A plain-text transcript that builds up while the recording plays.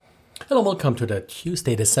Hello, welcome to the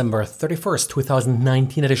Tuesday, December 31st,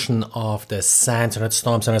 2019 edition of the SANS Internet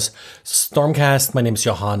Storm Center's StormCast. My name is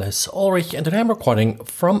Johannes Ulrich, and today I'm recording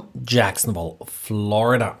from Jacksonville,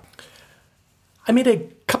 Florida. I made a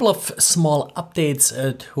couple of small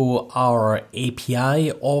updates to our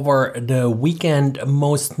API over the weekend.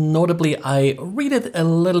 Most notably, I read a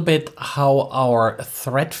little bit how our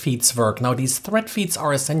thread feeds work. Now, these thread feeds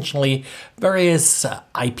are essentially various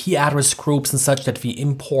IP address groups and such that we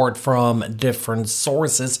import from different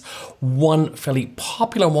sources. One fairly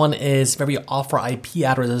popular one is where we offer IP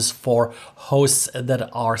addresses for hosts that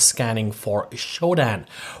are scanning for Shodan.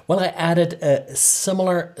 Well, I added a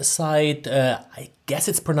similar site. I guess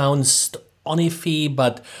it's pronounced Onifi,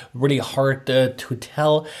 but really hard to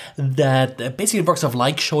tell, that basically works off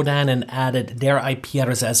like Shodan, and added their IP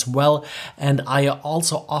address as well. And I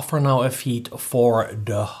also offer now a feed for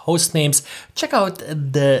the host names. Check out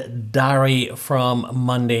the diary from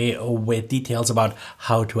Monday with details about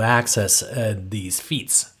how to access these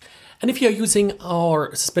feeds. And if you're using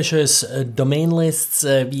our suspicious domain lists,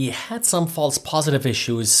 we had some false positive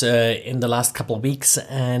issues in the last couple of weeks,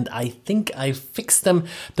 and I think I fixed them.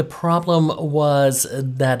 The problem was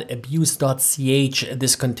that abuse.ch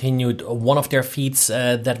discontinued one of their feeds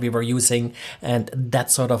that we were using, and that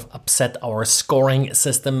sort of upset our scoring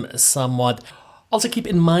system somewhat. Also keep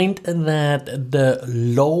in mind that the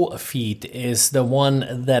low feed is the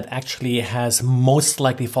one that actually has most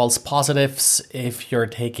likely false positives. If you're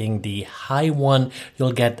taking the high one,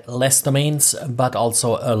 you'll get less domains, but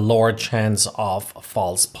also a lower chance of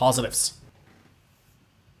false positives.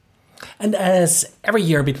 And as every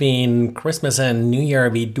year between Christmas and New Year,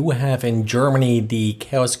 we do have in Germany the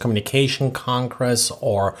Chaos Communication Congress,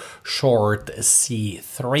 or short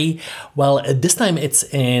C3. Well, this time it's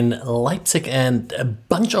in Leipzig, and a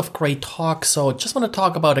bunch of great talks. So just want to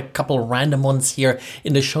talk about a couple random ones here.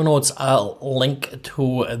 In the show notes, I'll link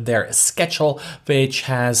to their schedule, which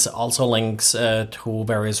has also links to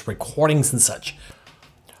various recordings and such.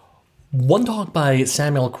 One talk by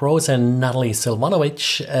Samuel Gross and Natalie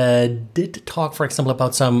Silvanovic did talk, for example,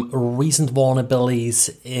 about some recent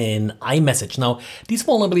vulnerabilities in iMessage. Now, these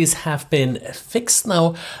vulnerabilities have been fixed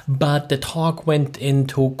now, but the talk went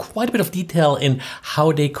into quite a bit of detail in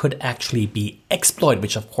how they could actually be exploited,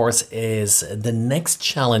 which of course is the next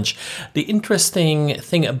challenge. The interesting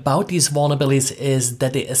thing about these vulnerabilities is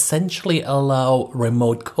that they essentially allow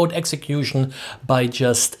remote code execution by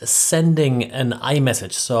just sending an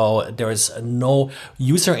iMessage. So there is no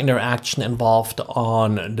user interaction involved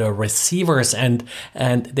on the receiver's end,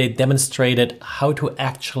 and they demonstrated how to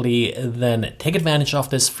actually then take advantage of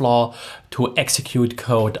this flaw to execute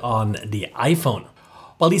code on the iPhone.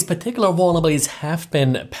 While these particular vulnerabilities have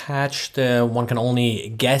been patched, one can only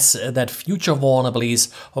guess that future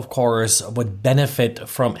vulnerabilities, of course, would benefit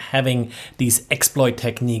from having these exploit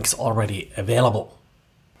techniques already available.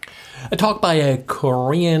 A talk by a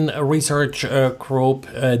Korean research group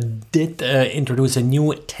did introduce a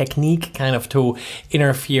new technique kind of to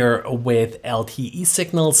interfere with LTE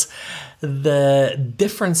signals. The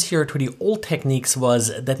difference here to the old techniques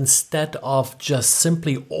was that instead of just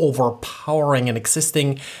simply overpowering an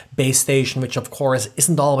existing base station, which of course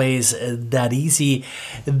isn't always that easy,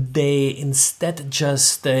 they instead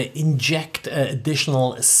just inject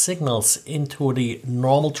additional signals into the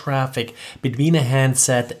normal traffic between a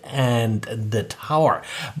handset and the tower.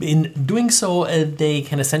 In doing so, they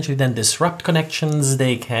can essentially then disrupt connections.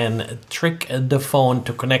 They can trick the phone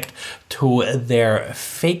to connect to their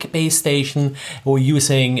fake base station, or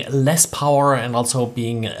using less power and also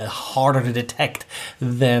being harder to detect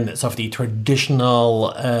than sort of the traditional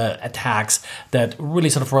attacks that really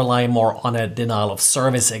sort of rely more on a denial of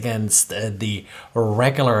service against the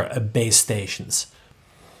regular base stations.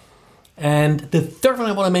 And the third one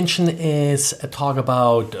I want to mention is a talk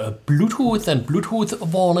about Bluetooth and Bluetooth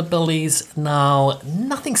vulnerabilities. Now,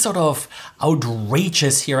 nothing sort of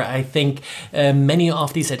outrageous here. I think many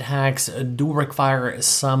of these attacks do require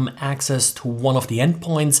some access to one of the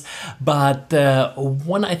endpoints, but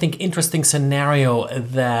one I think interesting scenario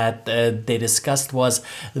that they discussed was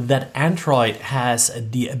that Android has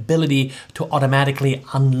the ability to automatically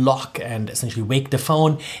unlock and essentially wake the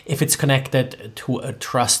phone if it's connected to a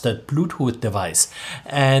trusted Bluetooth device.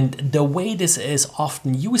 And the way this is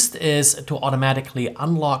often used is to automatically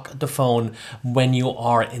unlock the phone when you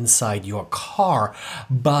are inside your car.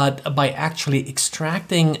 But by actually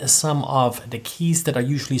extracting some of the keys that are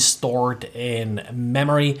usually stored in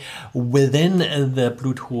memory within the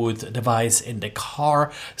Bluetooth device in the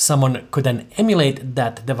car, someone could then emulate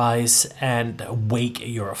that device and wake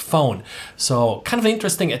your phone. So kind of an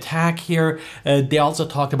interesting attack here. They also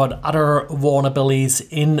talked about other vulnerabilities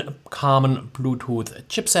in common Bluetooth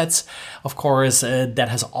chipsets. Of course, that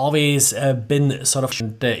has always been sort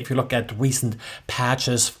of, if you look at recent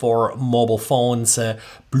patches for mobile phones,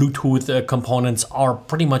 Bluetooth components are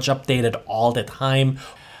pretty much updated all the time.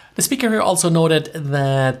 The speaker here also noted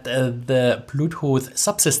that the Bluetooth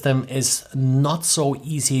subsystem is not so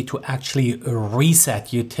easy to actually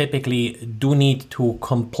reset. You typically do need to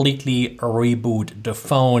completely reboot the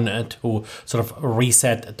phone to sort of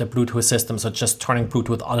reset the Bluetooth system. So just turning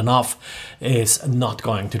Bluetooth on and off is not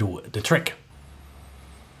going to do the trick.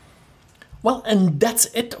 Well, and that's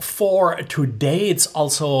it for today. It's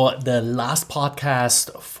also the last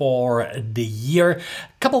podcast for the year.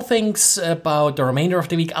 Couple things about the remainder of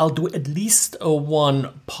the week. I'll do at least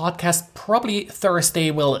one podcast. Probably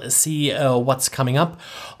Thursday. We'll see what's coming up.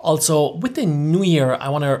 Also, with the new year, I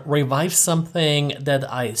want to revive something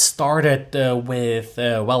that I started with,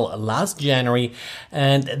 last January,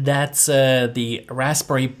 and that's the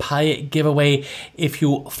Raspberry Pi giveaway. If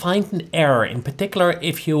you find an error, in particular,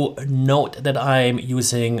 if you note that I'm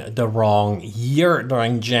using the wrong year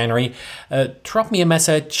during January, drop me a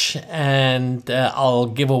message and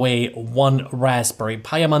I'll give away one Raspberry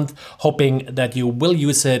Pi a month, hoping that you will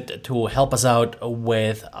use it to help us out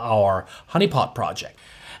with our honeypot project.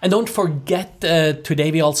 And don't forget,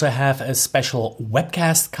 today we also have a special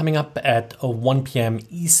webcast coming up at 1 p.m.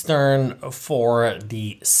 Eastern for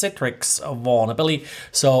the Citrix vulnerability.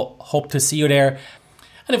 So hope to see you there.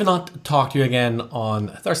 And if not, talk to you again on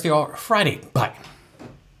Thursday or Friday. Bye.